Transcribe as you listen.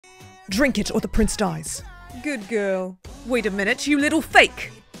Drink it or the prince dies. Good girl. Wait a minute, you little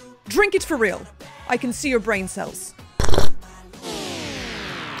fake! Drink it for real. I can see your brain cells.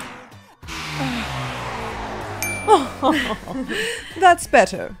 That's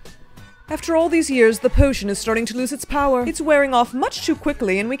better. After all these years, the potion is starting to lose its power. It's wearing off much too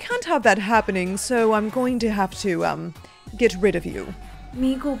quickly, and we can't have that happening, so I'm going to have to, get rid of you.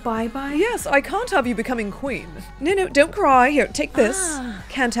 Me go bye-bye? Yes, I can't have you becoming queen. No, don't cry. Here, take this.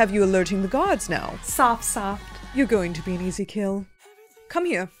 Can't have you alerting the guards now. Soft. You're going to be an easy kill. Come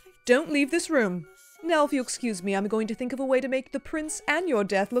here. Don't leave this room. Now, if you excuse me, I'm going to think of a way to make the prince and your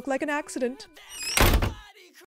death look like an accident.